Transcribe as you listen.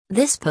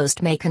This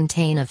post may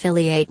contain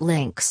affiliate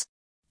links.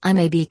 I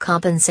may be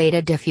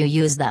compensated if you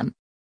use them.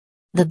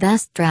 The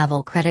best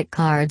travel credit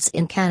cards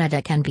in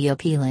Canada can be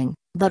appealing,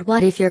 but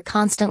what if you're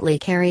constantly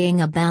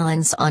carrying a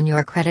balance on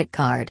your credit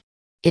card?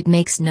 It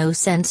makes no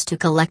sense to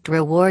collect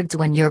rewards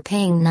when you're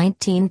paying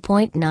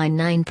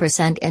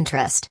 19.99%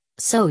 interest,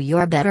 so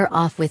you're better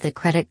off with a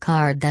credit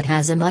card that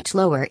has a much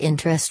lower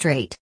interest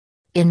rate.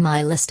 In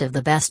my list of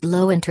the best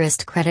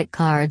low-interest credit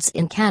cards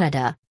in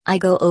Canada, I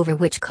go over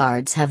which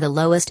cards have the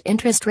lowest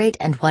interest rate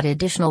and what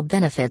additional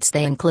benefits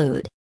they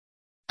include.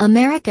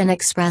 American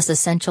Express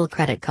Essential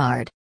Credit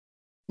Card.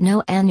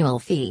 No annual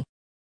fee.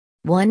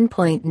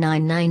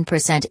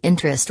 1.99%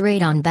 interest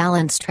rate on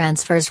balance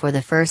transfers for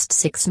the first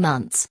 6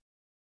 months.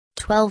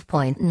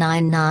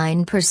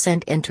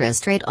 12.99%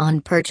 interest rate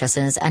on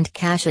purchases and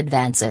cash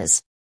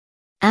advances.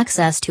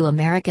 Access to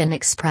American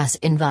Express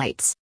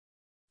invites.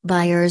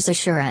 Buyer's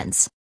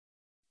assurance.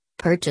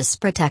 Purchase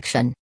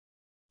protection.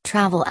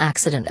 Travel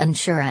accident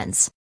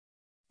insurance.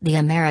 The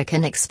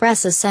American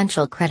Express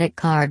Essential Credit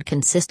Card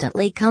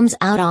consistently comes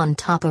out on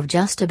top of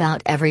just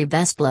about every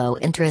best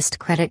low-interest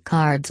credit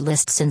cards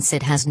list since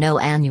it has no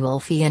annual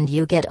fee and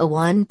you get a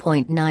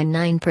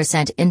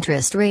 1.99%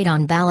 interest rate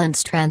on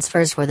balance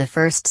transfers for the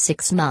first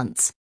 6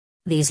 months.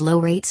 These low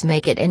rates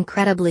make it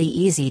incredibly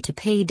easy to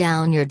pay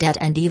down your debt,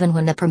 and even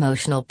when the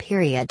promotional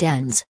period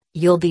ends,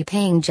 you'll be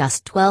paying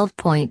just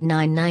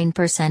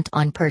 12.99%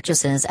 on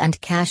purchases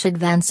and cash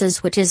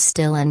advances, which is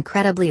still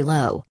incredibly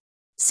low.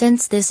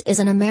 Since this is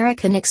an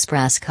American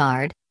Express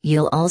card,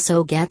 you'll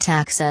also get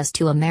access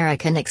to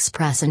American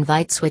Express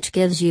Invites, which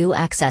gives you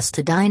access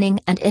to dining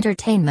and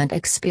entertainment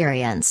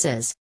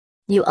experiences.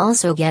 You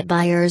also get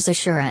buyer's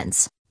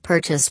assurance,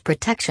 purchase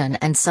protection,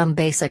 and some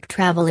basic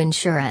travel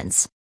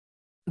insurance.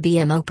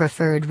 BMO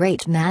Preferred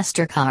Rate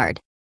MasterCard.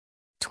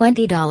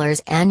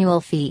 $20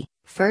 annual fee,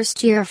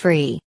 first year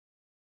free.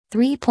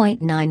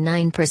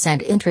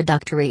 3.99%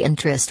 introductory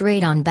interest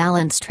rate on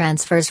balance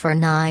transfers for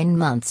 9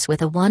 months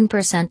with a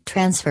 1%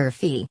 transfer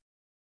fee.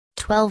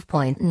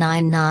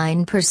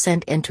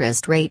 12.99%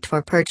 interest rate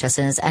for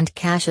purchases and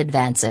cash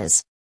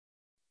advances.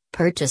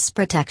 Purchase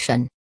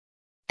protection.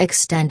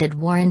 Extended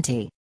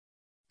warranty.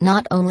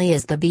 Not only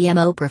is the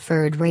BMO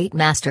Preferred Rate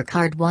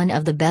MasterCard one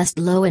of the best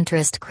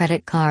low-interest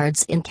credit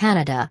cards in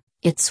Canada,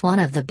 it's one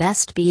of the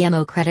best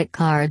BMO credit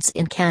cards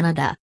in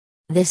Canada.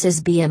 This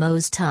is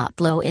BMO's top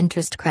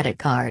low-interest credit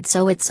card,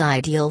 so it's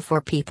ideal for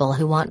people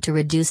who want to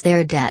reduce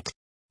their debt.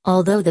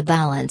 Although the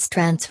balance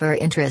transfer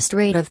interest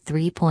rate of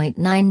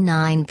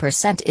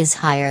 3.99% is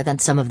higher than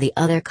some of the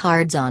other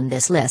cards on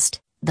this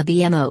list, the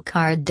BMO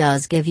card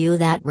does give you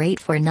that rate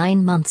for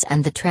 9 months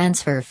and the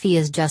transfer fee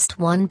is just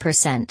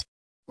 1%.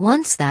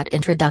 Once that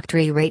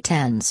introductory rate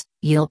ends,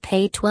 you'll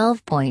pay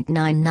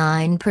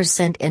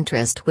 12.99%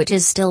 interest, which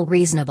is still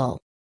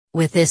reasonable.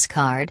 With this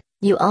card,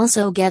 you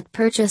also get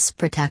purchase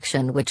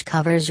protection, which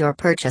covers your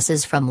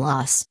purchases from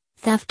loss,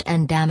 theft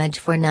and damage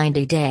for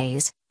 90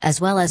 days,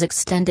 as well as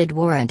extended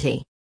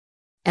warranty.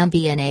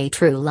 MBNA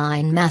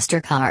TrueLine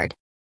MasterCard.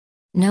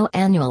 No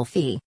annual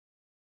fee.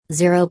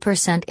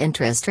 0%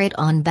 interest rate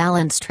on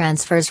balance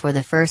transfers for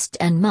the first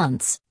 10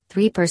 months,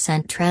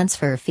 3%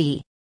 transfer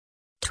fee.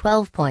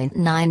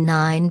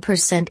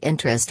 12.99%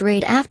 interest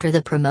rate after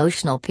the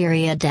promotional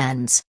period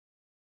ends.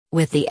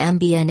 With the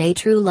MBNA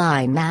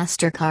TrueLine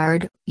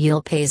MasterCard,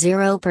 you'll pay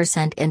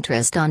 0%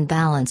 interest on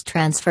balance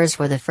transfers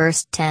for the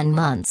first 10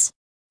 months.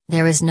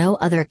 There is no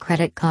other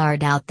credit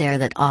card out there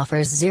that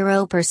offers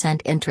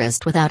 0%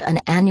 interest without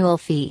an annual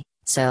fee,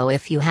 so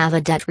if you have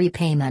a debt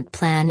repayment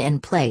plan in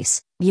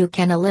place, you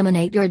can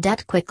eliminate your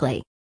debt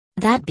quickly.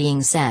 That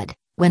being said,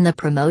 when the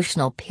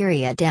promotional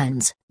period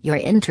ends, your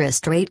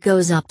interest rate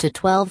goes up to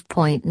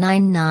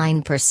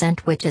 12.99%,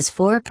 which is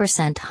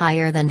 4%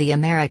 higher than the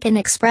American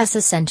Express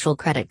Essential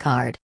Credit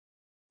Card.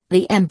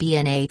 The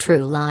MBNA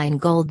TrueLine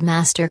Gold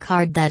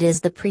MasterCard, that is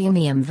the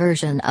premium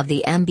version of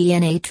the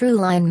MBNA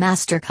TrueLine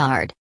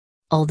MasterCard.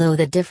 Although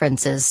the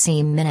differences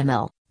seem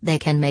minimal, they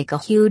can make a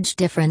huge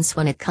difference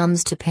when it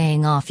comes to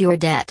paying off your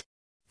debt.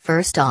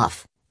 First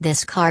off,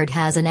 this card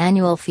has an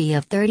annual fee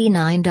of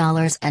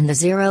 $39 and the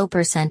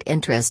 0%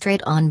 interest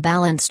rate on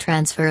balance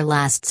transfer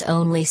lasts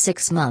only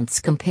 6 months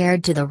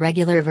compared to the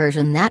regular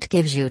version that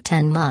gives you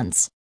 10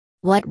 months.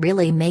 What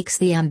really makes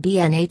the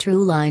MBNA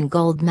TrueLine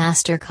Gold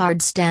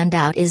MasterCard stand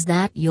out is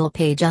that you'll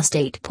pay just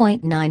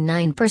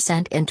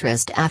 8.99%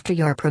 interest after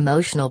your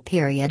promotional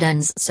period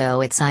ends,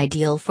 so it's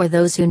ideal for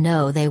those who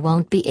know they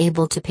won't be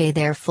able to pay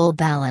their full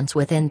balance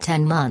within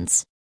 10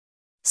 months.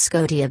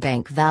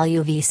 Scotiabank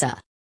Value Visa.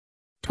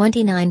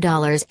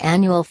 $29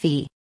 annual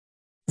fee.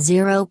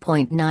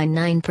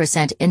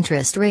 0.99%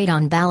 interest rate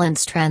on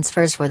balance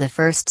transfers for the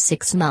first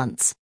 6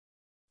 months.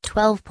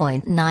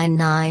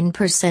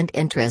 12.99%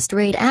 interest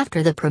rate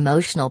after the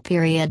promotional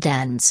period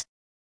ends.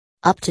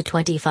 Up to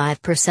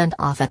 25%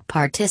 off at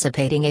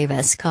participating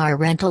Avis car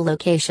rental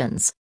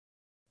locations.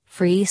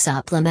 Free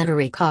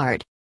supplementary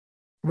card.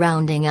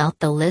 Rounding out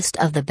the list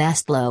of the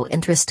best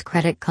low-interest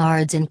credit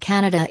cards in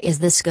Canada is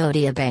the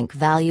Scotiabank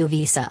Value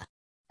Visa.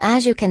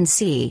 As you can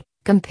see,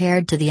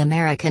 Compared to the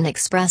American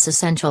Express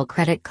Essential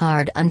Credit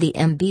Card and the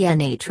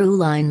MBNA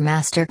TrueLine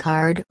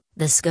MasterCard,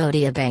 the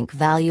Scotiabank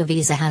Value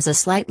Visa has a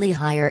slightly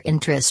higher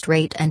interest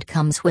rate and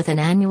comes with an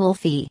annual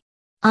fee.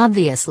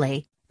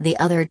 Obviously, the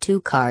other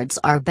two cards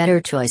are better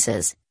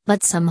choices,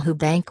 but some who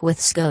bank with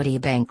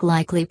Scotiabank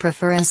likely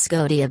prefer a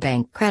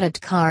Scotiabank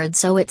credit card,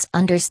 so it's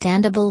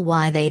understandable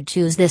why they'd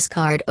choose this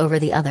card over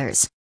the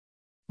others.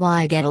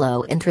 Why get a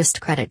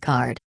low-interest credit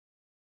card?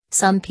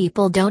 Some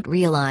people don't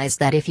realize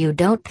that if you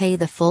don't pay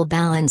the full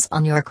balance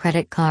on your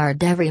credit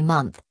card every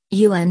month,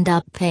 you end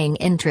up paying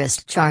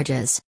interest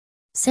charges.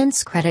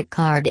 Since credit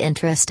card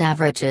interest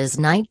averages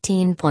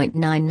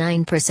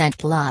 19.99%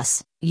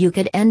 plus, you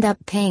could end up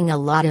paying a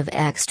lot of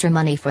extra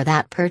money for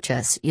that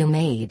purchase you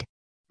made.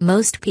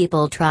 Most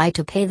people try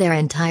to pay their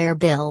entire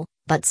bill,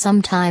 but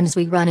sometimes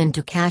we run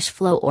into cash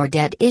flow or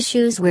debt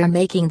issues where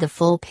making the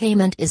full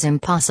payment is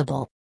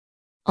impossible.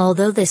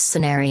 Although this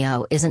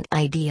scenario isn't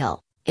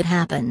ideal, it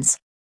happens.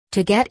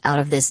 To get out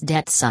of this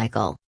debt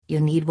cycle, you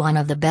need one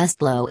of the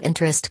best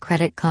low-interest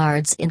credit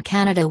cards in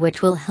Canada,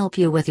 which will help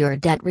you with your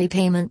debt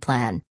repayment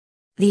plan.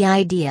 The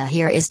idea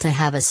here is to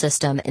have a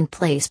system in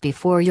place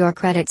before your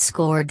credit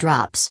score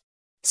drops.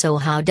 So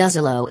how does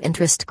a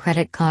low-interest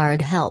credit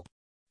card help?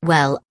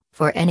 Well,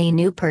 for any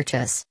new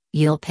purchase,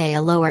 you'll pay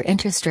a lower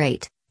interest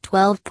rate,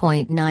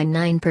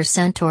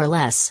 12.99% or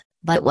less,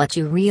 but what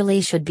you really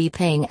should be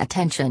paying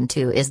attention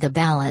to is the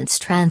balance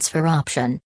transfer option.